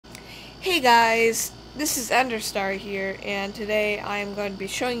Hey guys, this is Enderstar here, and today I am going to be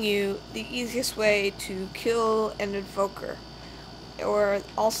showing you the easiest way to kill an Evoker, or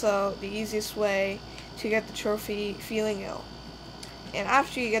also the easiest way to get the trophy Feeling Ill. And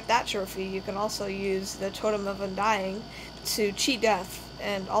after you get that trophy, you can also use the Totem of Undying to cheat death,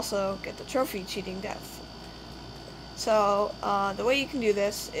 and also get the trophy Cheating Death. So, the way you can do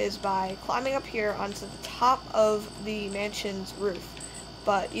this is by climbing up here onto the top of the mansion's roof.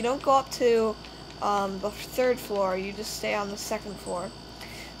 But you don't go up to the third floor, you just stay on the second floor.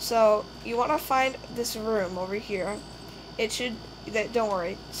 So, you want to find this room over here. Don't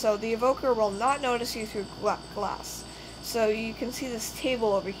worry, so the Evoker will not notice you through glass. So, you can see this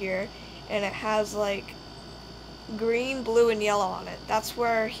table over here, and it has like green, blue, and yellow on it. That's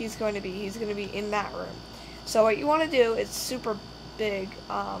where he's going to be. He's going to be in that room. So what you want to do, it's super big,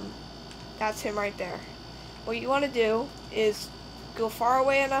 that's him right there. What you want to do is go far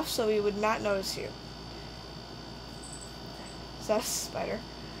away enough so he would not notice you. So that's a spider.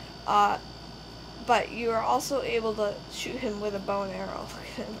 But you are also able to shoot him with a bow and arrow.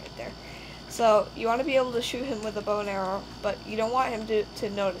 Look at him right there. So you want to be able to shoot him with a bow and arrow, but you don't want him to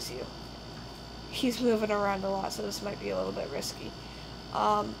notice you. He's moving around a lot, so this might be a little bit risky.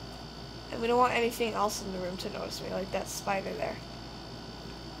 And we don't want anything else in the room to notice me, like that spider there.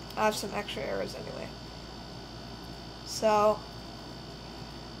 I have some extra arrows anyway. So,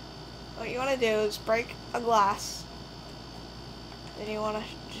 what you want to do is break a glass. Then you want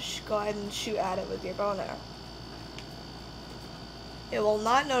to just go ahead and shoot at it with your bow and arrow. It will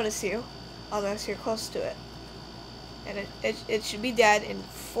not notice you unless you're close to it. And it should be dead in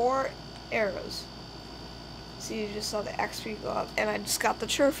 4 arrows. So you just saw the XP go up, and I just got the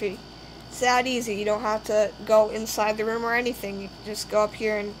trophy. It's that easy. You don't have to go inside the room or anything. You can just go up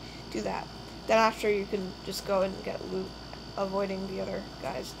here and do that. Then after, you can just go and get loot, avoiding the other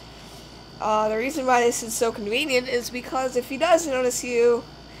guys. The reason why this is so convenient is because if he does notice you,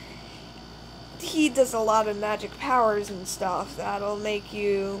 he does a lot of magic powers and stuff that'll make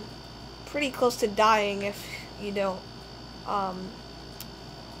you pretty close to dying if you don't,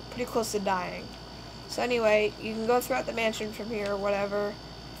 pretty close to dying. So anyway, you can go throughout the mansion from here or whatever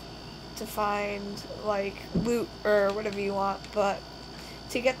to find, like, loot or whatever you want, but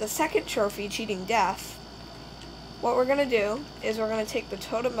to get the second trophy, Cheating Death, what we're going to do is we're going to take the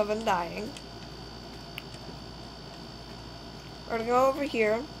Totem of Undying. We're going to go over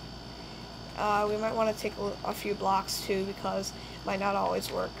here. We might want to take a few blocks too, because it might not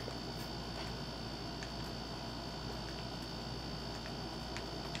always work.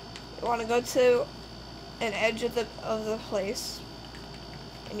 You want to go to an edge of the place,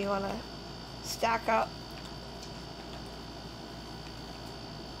 and you want to stack up,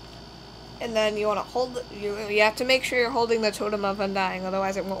 and then you want to hold you have to make sure you're holding the Totem of Undying,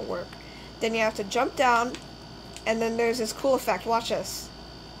 otherwise it won't work. Then you have to jump down, and then there's this cool effect. Watch this.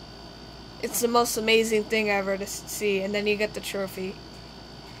 It's the most amazing thing ever to see, and then you get the trophy.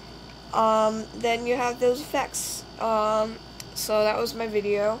 Then you have those effects. So that was my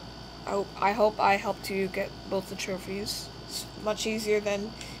video. I hope I helped you get both the trophies. It's much easier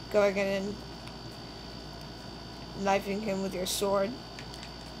than going in and knifing him with your sword.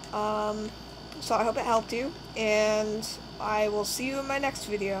 So I hope it helped you, and I will see you in my next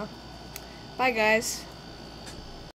video. Bye guys.